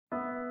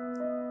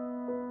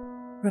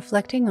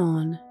Reflecting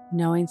on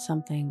knowing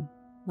something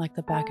like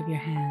the back of your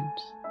hand,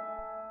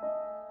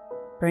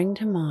 bring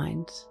to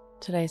mind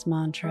today's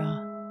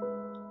mantra,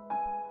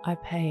 I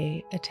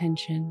pay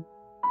attention.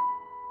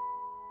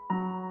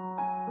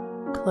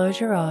 Close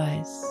your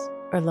eyes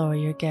or lower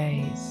your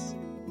gaze.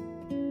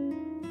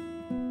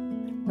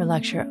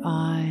 Relax your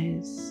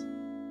eyes,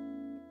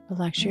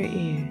 relax your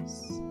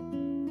ears,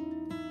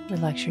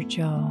 relax your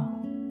jaw.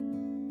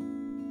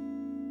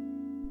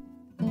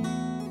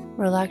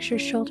 Relax your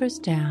shoulders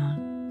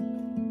down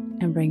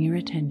and bring your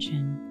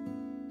attention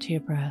to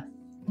your breath.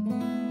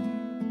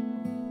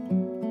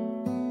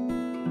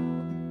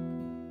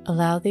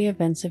 Allow the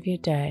events of your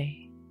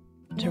day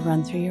to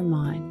run through your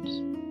mind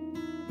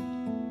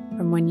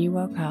from when you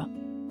woke up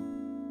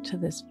to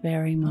this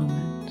very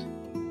moment,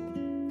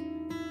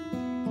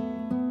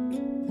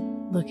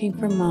 looking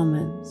for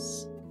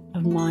moments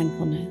of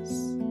mindfulness,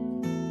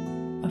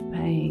 of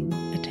paying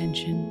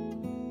attention.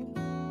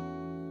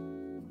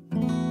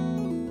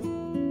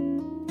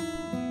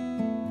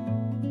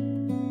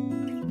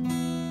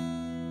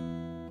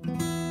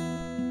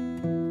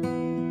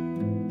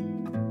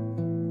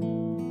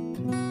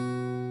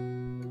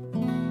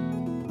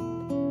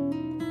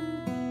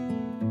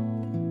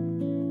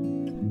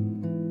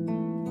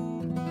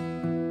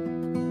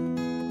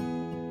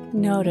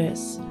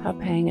 Notice how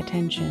paying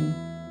attention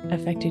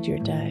affected your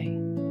day.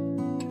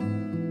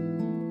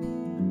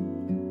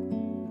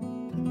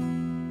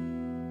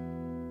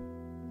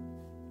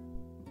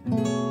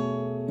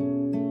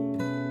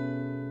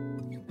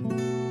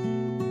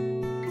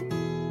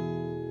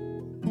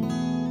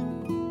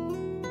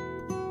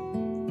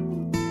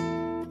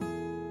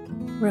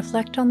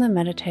 Reflect on the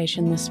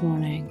meditation this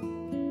morning,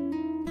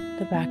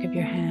 the back of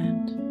your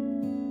hand.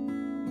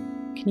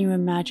 Can you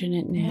imagine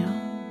it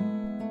now?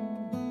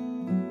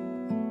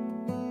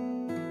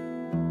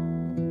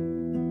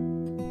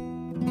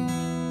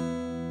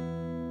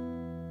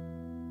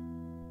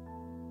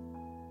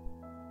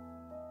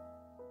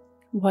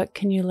 What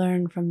can you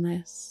learn from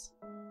this?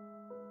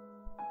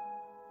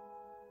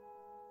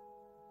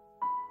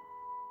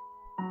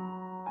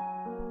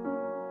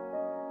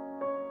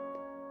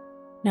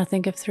 Now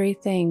think of 3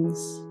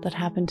 things that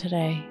happened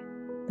today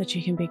that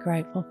you can be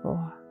grateful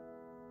for.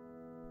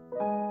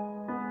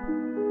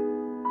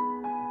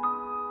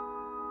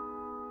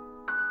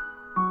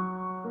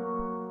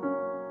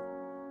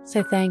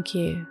 Say thank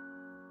you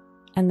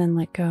and then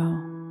let go.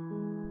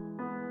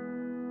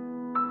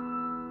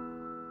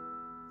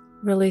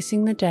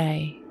 Releasing the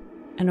day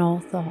and all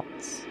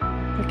thoughts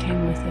that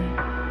came with it.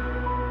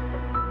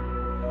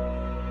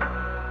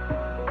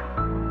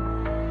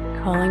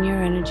 Calling your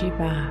energy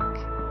back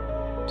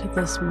to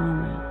this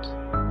moment.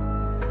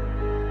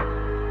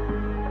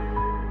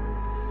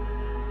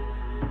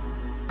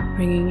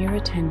 Bringing your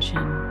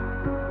attention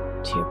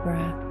to your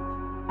breath.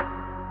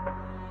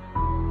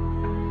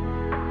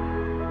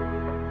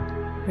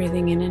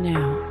 Breathing in and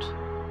out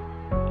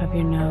of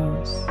your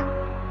nose.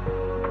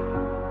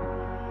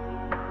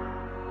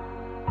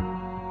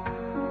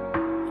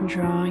 And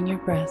drawing your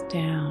breath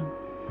down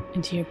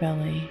into your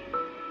belly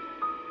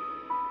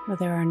where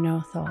there are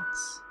no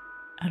thoughts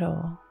at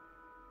all.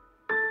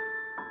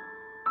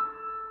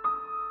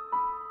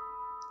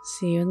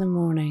 See you in the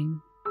morning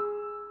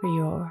for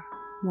your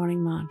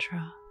morning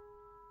mantra.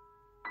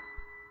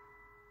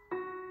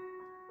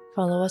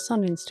 Follow us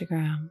on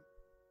Instagram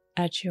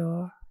at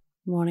Your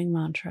Morning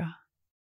Mantra.